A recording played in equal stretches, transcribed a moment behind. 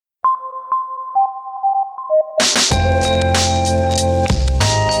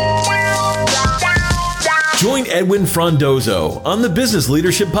Edwin Frondozo on the Business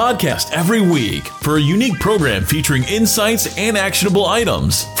Leadership Podcast every week for a unique program featuring insights and actionable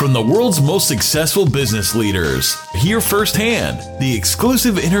items from the world's most successful business leaders. Hear firsthand the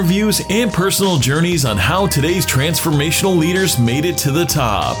exclusive interviews and personal journeys on how today's transformational leaders made it to the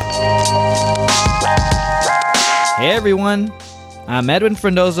top. Hey everyone, I'm Edwin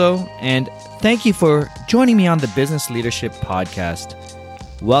Frondozo, and thank you for joining me on the Business Leadership Podcast.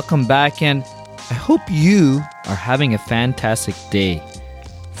 Welcome back, and I hope you are having a fantastic day.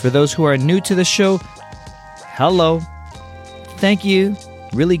 For those who are new to the show, hello. Thank you.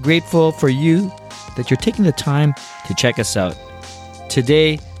 Really grateful for you that you're taking the time to check us out.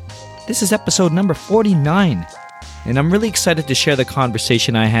 Today, this is episode number 49, and I'm really excited to share the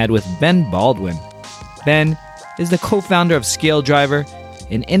conversation I had with Ben Baldwin. Ben is the co-founder of Scale Driver,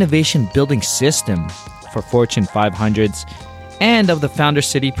 an innovation building system for Fortune 500s, and of the Founder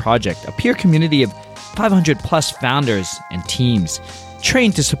City Project, a peer community of 500 plus founders and teams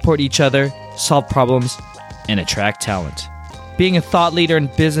trained to support each other, solve problems, and attract talent. Being a thought leader in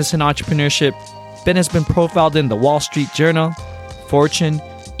business and entrepreneurship, Ben has been profiled in the Wall Street Journal, Fortune,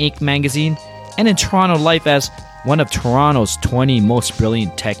 Inc. magazine, and in Toronto Life as one of Toronto's 20 most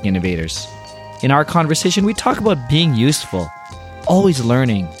brilliant tech innovators. In our conversation, we talk about being useful, always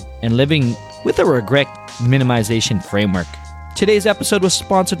learning, and living with a regret minimization framework. Today's episode was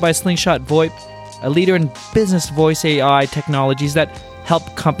sponsored by Slingshot VoIP, a leader in business voice AI technologies that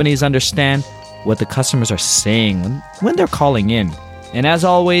help companies understand what the customers are saying when they're calling in. And as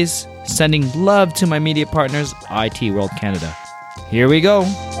always, sending love to my media partners, IT World Canada. Here we go.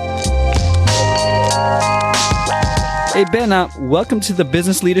 Hey Ben, welcome to the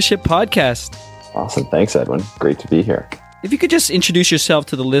Business Leadership Podcast. Awesome. Thanks, Edwin. Great to be here. If you could just introduce yourself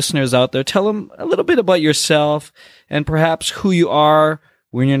to the listeners out there, tell them a little bit about yourself and perhaps who you are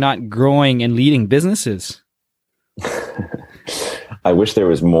when you're not growing and leading businesses. I wish there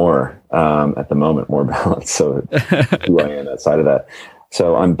was more at the moment, more balance. So who I am outside of that.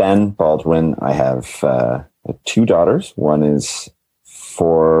 So I'm Ben Baldwin. I have two daughters. One is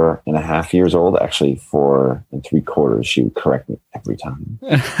 4.5 years old, actually 4 3/4. She would correct me every time.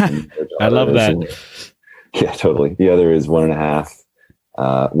 I love that. Yeah, totally. The other is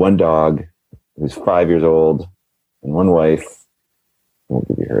 1.5. One dog who's 5 years old, and one wife. I won't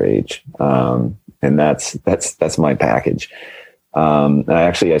give you her age. And that's my package. And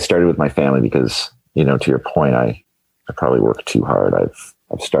I started with my family because, to your point, I probably work too hard.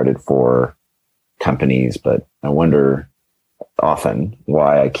 I've started 4 companies, but I wonder often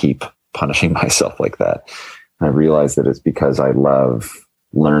why I keep punishing myself like that. And I realize that it's because I love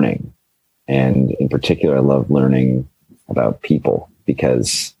learning. And in particular, I love learning about people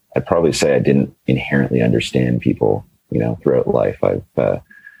because I'd probably say I didn't inherently understand people, throughout life. I've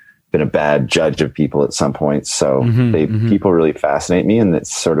been a bad judge of people at some point. So people really fascinate me, and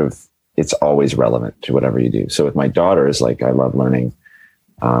it's always relevant to whatever you do. So with my daughters, I love learning,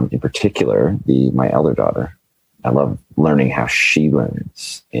 in particular, my elder daughter. I love learning how she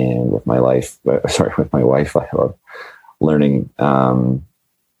learns. And with my wife, I love learning, from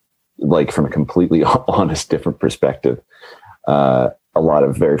a completely honest, different perspective, a lot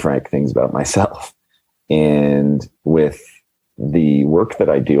of very frank things about myself. And with the work that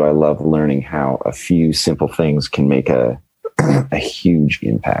I do, I love learning how a few simple things can make a huge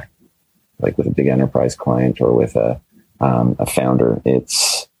impact, like with a big enterprise client or with a founder.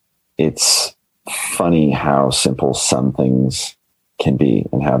 It's funny how simple some things can be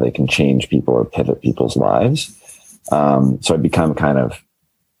and how they can change people or pivot people's lives. So I've become kind of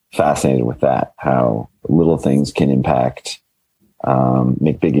fascinated with that, how little things can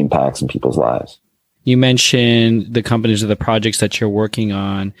make big impacts in people's lives. You mentioned the companies or the projects that you're working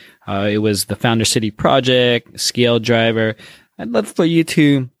on. It was the Founder City Project, Scale Driver. I'd love for you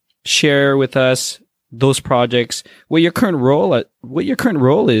to share with us those projects, what your current role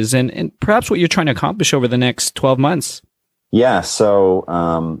is, and perhaps what you're trying to accomplish over the next 12 months. Yeah. So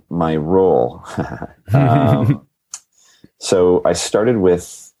my role. So I started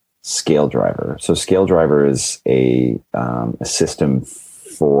with Scale Driver. So Scale Driver is a system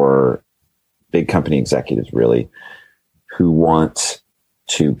for big company executives, really, who want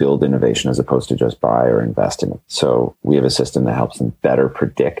to build innovation as opposed to just buy or invest in it. So we have a system that helps them better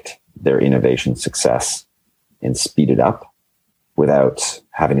predict their innovation success and speed it up without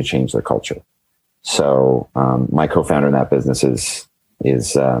having to change their culture. So my co-founder in that business is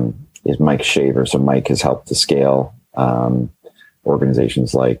Mike Shaver. So Mike has helped to scale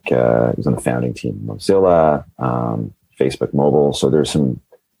organizations like he's on the founding team, Mozilla, Facebook Mobile. So there's some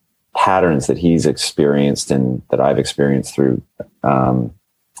patterns that he's experienced and that I've experienced through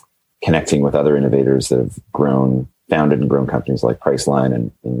connecting with other innovators that have founded and grown companies like Priceline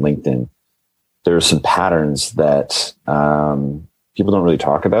and LinkedIn, there are some patterns that people don't really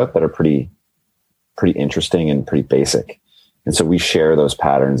talk about that are pretty interesting and pretty basic. And so we share those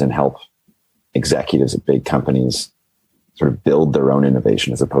patterns and help executives at big companies sort of build their own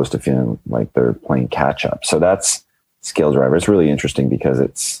innovation as opposed to feeling like they're playing catch up. So that's Scale Driver. It's really interesting because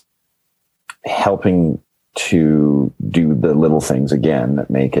it's helping to do the little things again that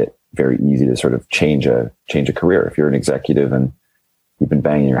make it very easy to sort of change a career. If you're an executive and you've been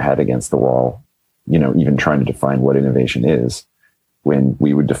banging your head against the wall, even trying to define what innovation is, when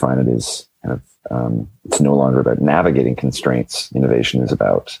we would define it as kind of, it's no longer about navigating constraints. Innovation is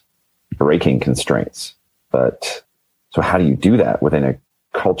about breaking constraints. But so how do you do that within a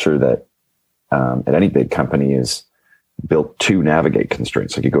culture that at any big company is built to navigate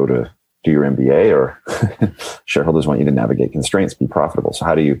constraints? Like you go to do your MBA, or shareholders want you to navigate constraints, be profitable. So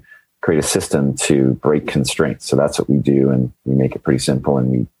how do you create a system to break constraints? So that's what we do, and we make it pretty simple,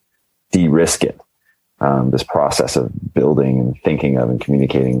 and we de-risk it. This process of building and thinking of and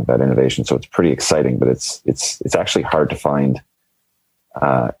communicating about innovation. So it's pretty exciting, but it's actually hard to find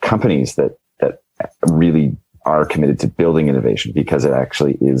companies that really are committed to building innovation, because it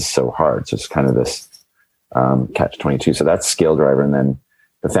actually is so hard. So it's kind of this catch-22. So that's Scale Driver. And then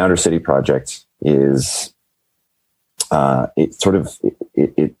the Founder City project is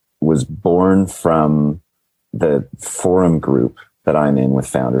it was born from the forum group that I'm in with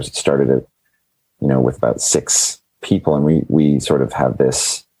founders. It started at with about 6 people, and we sort of have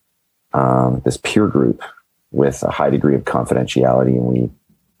this this peer group with a high degree of confidentiality, and we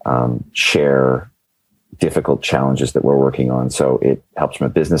share difficult challenges that we're working on. So it helps from a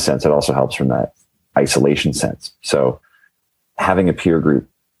business sense. It also helps from that isolation sense. So having a peer group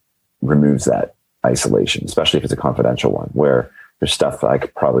removes that isolation, especially if it's a confidential one, where there's stuff that I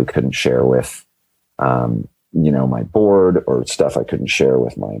probably couldn't share with my board, or stuff I couldn't share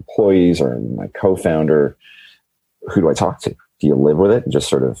with my employees or my co-founder. Who do I talk to? Do you live with it and just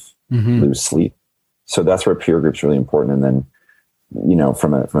sort of lose sleep? So that's where peer group's really important. And then,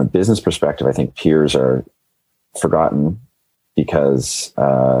 from a business perspective, I think peers are forgotten because,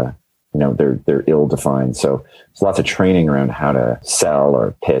 they're ill-defined. So there's lots of training around how to sell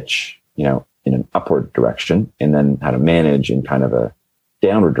or pitch, in an upward direction, and then how to manage in kind of a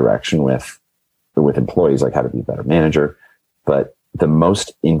downward direction with employees, like how to be a better manager. But the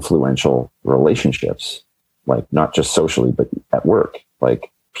most influential relationships, like not just socially, but at work,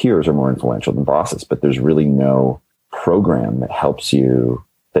 like peers are more influential than bosses, but there's really no program that helps you,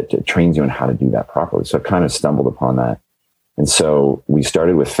 that trains you on how to do that properly. So I kind of stumbled upon that. And so we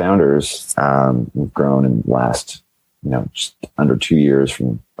started with founders. We've grown in the last, just under 2 years,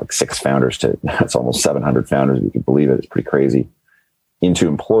 from like 6 founders to it's almost 700 founders. If you can believe it. It's pretty crazy. Into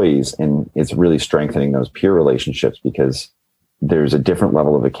employees. And it's really strengthening those peer relationships, because there's a different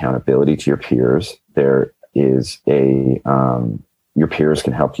level of accountability to your peers. There is your peers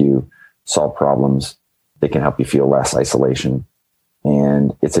can help you solve problems. They can help you feel less isolation.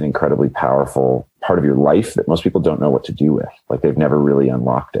 And it's an incredibly powerful part of your life that most people don't know what to do with. Like they've never really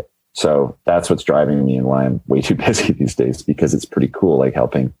unlocked it. So that's what's driving me and why I'm way too busy these days, because it's pretty cool, like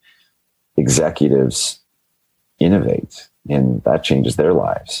helping executives innovate, and that changes their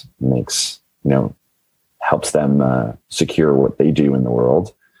lives, makes, helps them secure what they do in the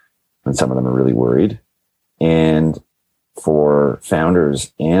world. And some of them are really worried. And for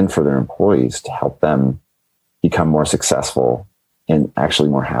founders and for their employees to help them become more successful and actually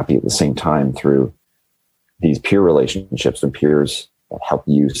more happy at the same time through these peer relationships and peers that help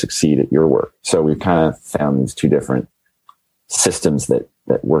you succeed at your work. So we've kind of found these 2 different systems that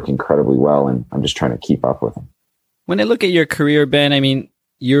work incredibly well, and I'm just trying to keep up with them. When I look at your career, Ben, I mean,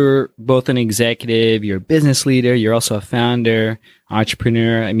 you're both an executive, you're a business leader, you're also a founder,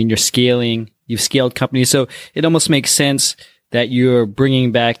 entrepreneur. I mean, you've scaled companies. So it almost makes sense that you're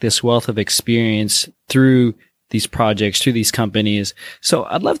bringing back this wealth of experience through these projects, through these companies. So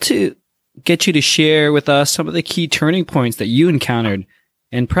I'd love to get you to share with us some of the key turning points that you encountered,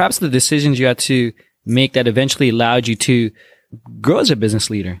 and perhaps the decisions you had to make that eventually allowed you to grow as a business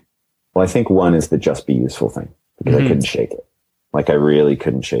leader. Well, I think one is the just be useful thing, because I couldn't shake it. Like I really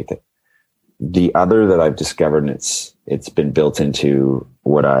couldn't shake it. The other that I've discovered, and it's been built into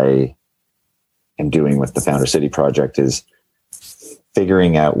what I am doing with the Founder City project, is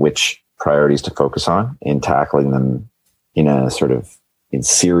figuring out which priorities to focus on and tackling them in a sort of in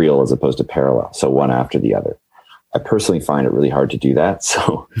serial as opposed to parallel. So one after the other. I personally find it really hard to do that.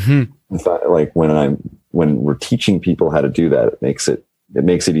 So like when we're teaching people how to do that, it makes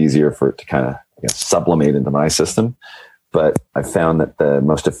it easier for it to kind of sublimate into my system. But I've found that the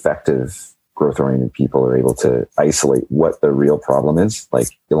most effective growth-oriented people are able to isolate what the real problem is. Like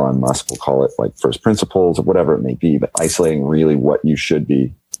Elon Musk will call it like first principles or whatever it may be, but isolating really what you should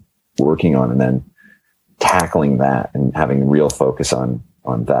be working on and then tackling that and having real focus on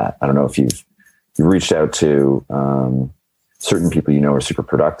that. I don't know if you've reached out to certain people are super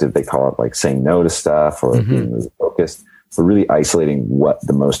productive. They call it like saying no to stuff or being really focused. But really isolating what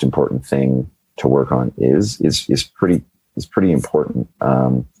the most important thing to work on is pretty important.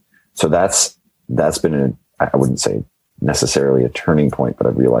 So that's been I wouldn't say necessarily a turning point, but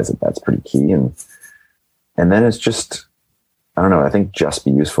I've realized that that's pretty key. And then it's just, I don't know, I think just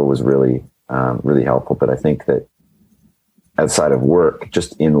be useful was really helpful. But I think that outside of work,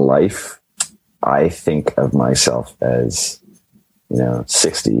 just in life, I think of myself as,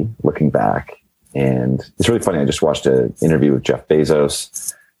 60 looking back. And it's really funny. I just watched an interview with Jeff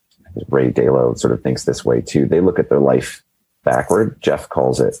Bezos. Ray Dalio sort of thinks this way too. They look at their life backward. Jeff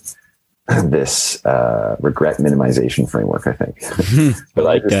calls it this regret minimization framework, I think. But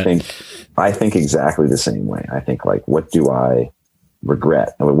I think exactly the same way. I think like, what do I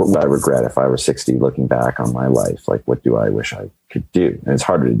regret? What would I regret if I were 60 looking back on my life? Like, what do I wish I could do? And it's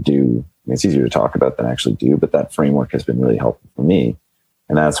harder to do. I mean, it's easier to talk about than actually do, but that framework has been really helpful for me.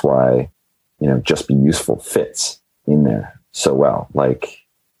 And that's why, just be useful fits in there so well. Like,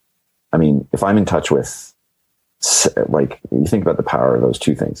 I mean, if I'm in touch with, like, you think about the power of those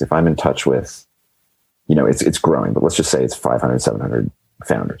two things. If I'm in touch with, it's growing, but let's just say it's 500, 700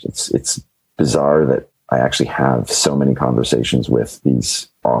 founders. It's bizarre that I actually have so many conversations with these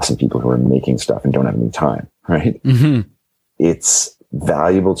awesome people who are making stuff and don't have any time, right? Mm-hmm. It's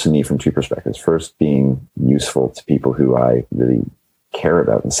valuable to me from two perspectives. First, being useful to people who I really care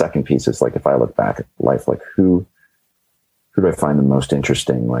about. And the second piece is like, if I look back at life, like who do I find the most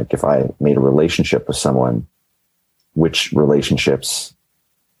interesting? Like if I made a relationship with someone, which relationships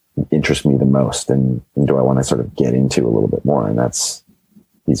interest me the most? And do I want to sort of get into a little bit more? And that's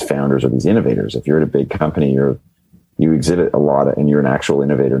these founders or these innovators. If you're at a big company, you exhibit a lot of, and you're an actual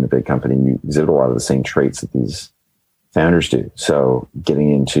innovator in a big company, you exhibit a lot of the same traits that these founders do. So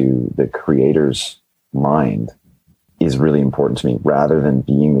getting into the creator's mind is really important to me rather than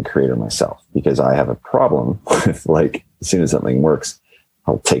being the creator myself, because I have a problem with like, as soon as something works,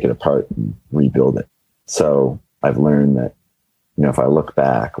 I'll take it apart and rebuild it. So I've learned that, if I look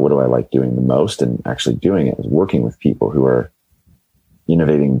back, what do I like doing the most and actually doing it is working with people who are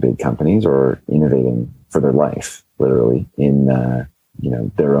innovating big companies or innovating for their life, literally in,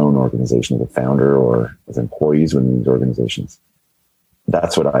 their own organization as a founder or as employees within these organizations.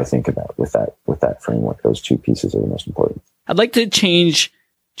 That's what I think about with that framework. Those two pieces are the most important. I'd like to change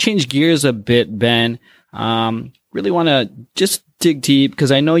gears a bit, Ben. Really want to just dig deep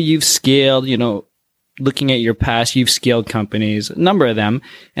because I know you've scaled, looking at your past, you've scaled companies, a number of them.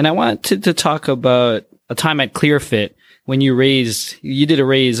 And I wanted to talk about a time at ClearFit when you did a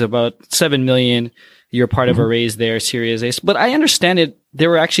raise about $7 million. You're part of a raise there, Series A. But I understand there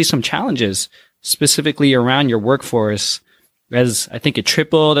were actually some challenges specifically around your workforce, as I think it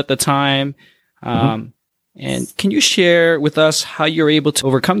tripled at the time. And can you share with us how you're able to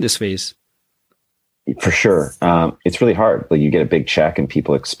overcome this phase? For sure. It's really hard. Like you get a big check and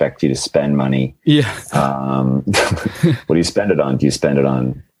people expect you to spend money. Yeah. What do you spend it on? Do you spend it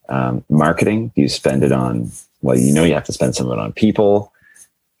on marketing? Do you spend it on, you have to spend some of it on people.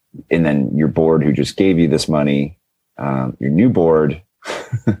 And then your board who just gave you this money, your new board,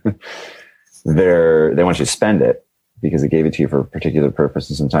 they want you to spend it because they gave it to you for a particular purpose.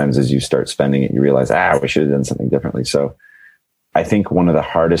 And sometimes as you start spending it, you realize, we should have done something differently. So I think one of the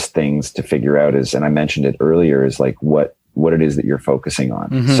hardest things to figure out is, and I mentioned it earlier, is like what it is that you're focusing on.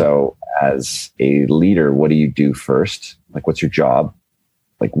 Mm-hmm. So as a leader, what do you do first? Like, what's your job?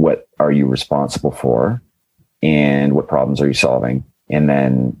 Like, what are you responsible for? And what problems are you solving? And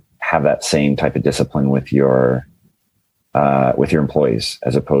then have that same type of discipline with your employees,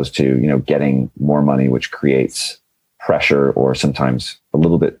 as opposed to, getting more money, which creates pressure, or sometimes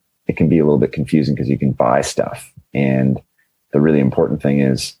it can be a little bit confusing because you can buy stuff. And the really important thing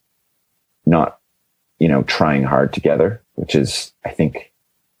is not, trying hard together, which is, I think,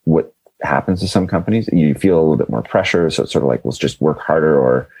 what happens to some companies. You feel a little bit more pressure. So it's sort of like, let's just work harder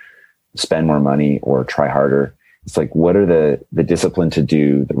or spend more money or try harder. It's like, what are the discipline to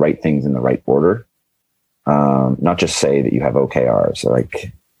do the right things in the right order? Not just say that you have OKRs,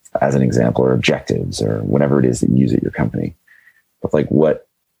 like as an example, or objectives or whatever it is that you use at your company, but like what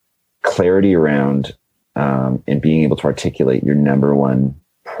clarity around and being able to articulate your number one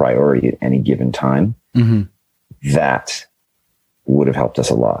priority at any given time, that would have helped us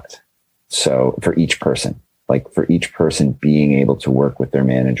a lot. So for each person, like for each person being able to work with their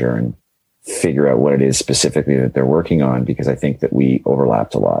manager and figure out what it is specifically that they're working on, because I think that we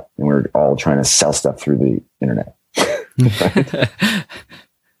overlapped a lot and we're all trying to sell stuff through the internet. Right?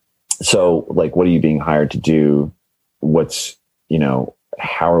 So like, what are you being hired to do? What's,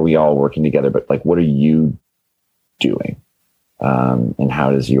 how are we all working together? But like, what are you doing? And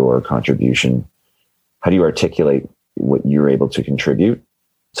how does your contribution, how do you articulate what you're able to contribute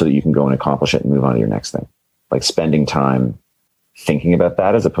so that you can go and accomplish it and move on to your next thing? Like spending time thinking about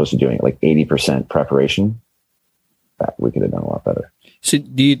that as opposed to doing it like 80% preparation, that we could have done a lot better. So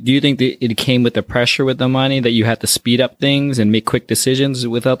do you think that it came with the pressure with the money, that you had to speed up things and make quick decisions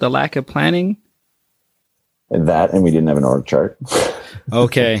without the lack of planning? And we didn't have an org chart.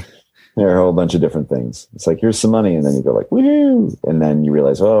 Okay. There are a whole bunch of different things. It's like, here's some money. And then you go like, woohoo. And then you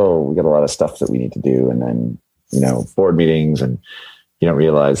realize, oh, we got a lot of stuff that we need to do. And then, board meetings, and you don't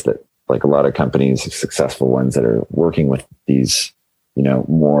realize that like a lot of companies, successful ones that are working with these,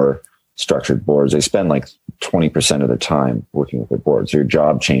 more structured boards, they spend like 20% of their time working with their boards. Your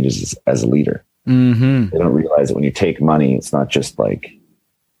job changes as a leader. Mm-hmm. They don't realize that when you take money, it's not just like,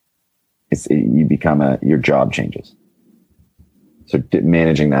 you become your job changes. So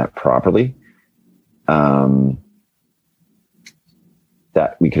managing that properly, that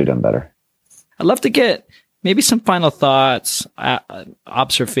we could have done better. I'd love to get maybe some final thoughts,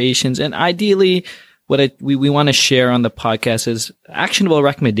 observations, and ideally what we want to share on the podcast is actionable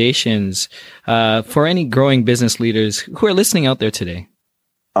recommendations for any growing business leaders who are listening out there today.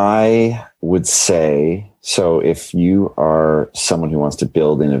 I would say, so if you are someone who wants to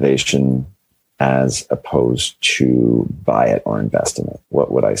build innovation as opposed to buy it or invest in it, what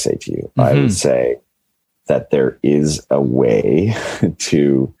would I say to you? Mm-hmm. I would say that there is a way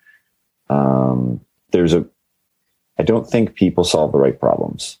to, I don't think people solve the right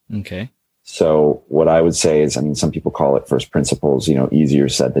problems. Okay. So what I would say is, some people call it first principles, easier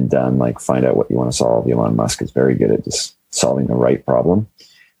said than done, like find out what you want to solve. Elon Musk is very good at just solving the right problem.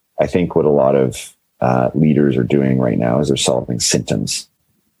 I think what a lot of leaders are doing right now is they're solving symptoms.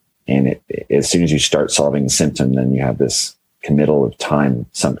 And as soon as you start solving the symptom, then you have this committal of time,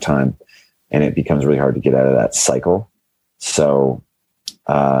 sunk time, and it becomes really hard to get out of that cycle. So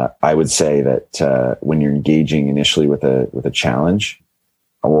I would say that when you're engaging initially with a challenge,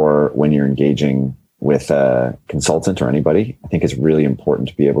 or when you're engaging with a consultant or anybody, I think it's really important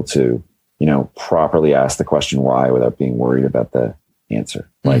to be able to, properly ask the question why without being worried about the answer.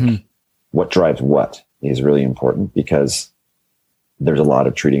 Like what drives what is really important, because there's a lot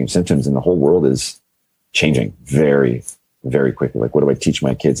of treating of symptoms and the whole world is changing very, very quickly. Like, what do I teach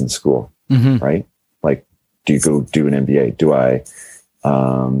my kids in school? Mm-hmm. Right? Like, do you go do an MBA? Do I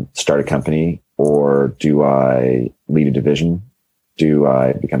start a company, or do I lead a division? Do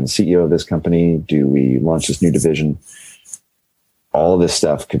I become the CEO of this company? Do we launch this new division? All of this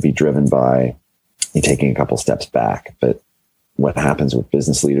stuff could be driven by you taking a couple steps back. But what happens with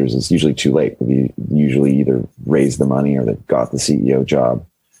business leaders is usually too late. We usually either raise the money or they've got the CEO job.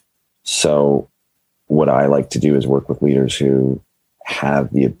 So what I like to do is work with leaders who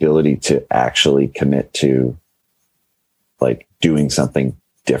have the ability to actually commit to like doing something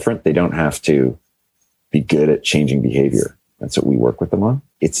different. They don't have to be good at changing behavior. That's what we work with them on.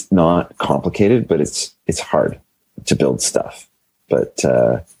 It's not complicated, but it's hard to build stuff. But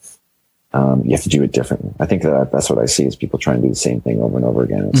you have to do it differently. I think that's what I see is people trying to do the same thing over and over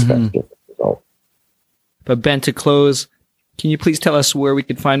again and expect a different result. But Ben, to close, can you please tell us where we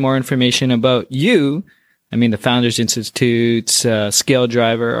could find more information about you? The Founders Institute, Scale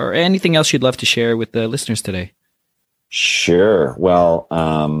Driver, or anything else you'd love to share with the listeners today? Sure. Well,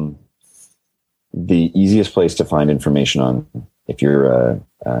 the easiest place to find information on, if you're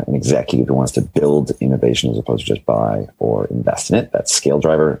an executive who wants to build innovation as opposed to just buy or invest in it, that's Scale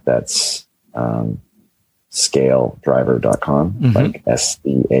Driver. That's scaledriver.com, like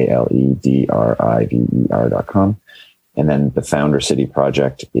SCALEDRIVER.com. And then the Founder City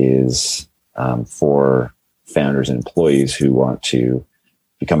Project is for founders and employees who want to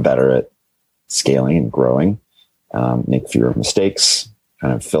become better at scaling and growing, make fewer mistakes,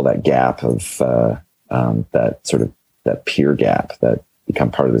 kind of fill that gap of that peer gap, that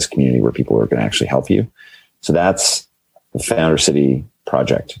become part of this community where people are going to actually help you. So that's the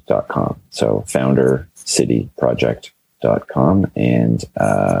foundercityproject.com. So foundercityproject.com. And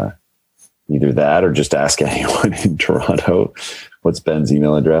either that or just ask anyone in Toronto what's Ben's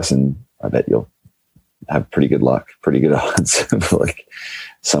email address, and I bet you'll have pretty good luck, pretty good odds of like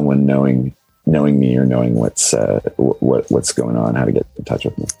someone knowing me or knowing what's going on, how to get in touch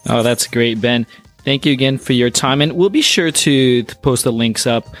with me. Oh, that's great, Ben. Thank you again for your time. And we'll be sure to post the links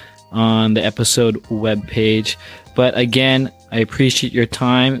up on the episode webpage. But again, I appreciate your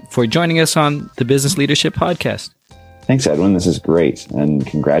time for joining us on the Business Leadership Podcast. Thanks, Edwin. This is great. And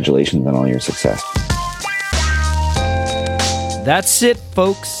congratulations on all your success. That's it,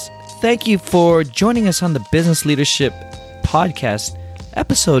 folks. Thank you for joining us on the Business Leadership Podcast,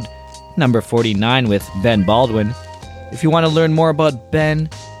 episode number 49 with Ben Baldwin. If you want to learn more about Ben,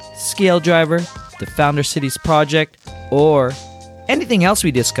 Scale Driver, the Founder Cities Project, or anything else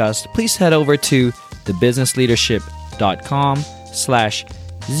we discussed, please head over to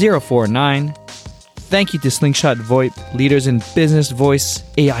thebusinessleadership.com/049. Thank you to Slingshot VoIP, leaders in business voice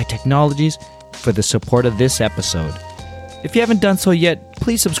AI technologies, for the support of this episode. If you haven't done so yet,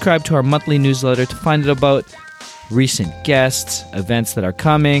 please subscribe to our monthly newsletter to find out about recent guests, events that are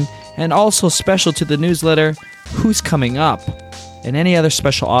coming, and also special to the newsletter, who's coming up, and any other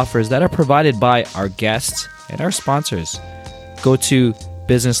special offers that are provided by our guests and our sponsors. Go to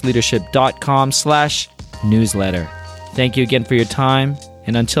businessleadership.com/newsletter. Thank you again for your time,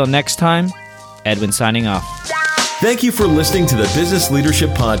 and until next time, Edwin signing off. Thank you for listening to the Business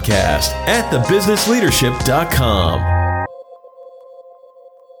Leadership Podcast at thebusinessleadership.com.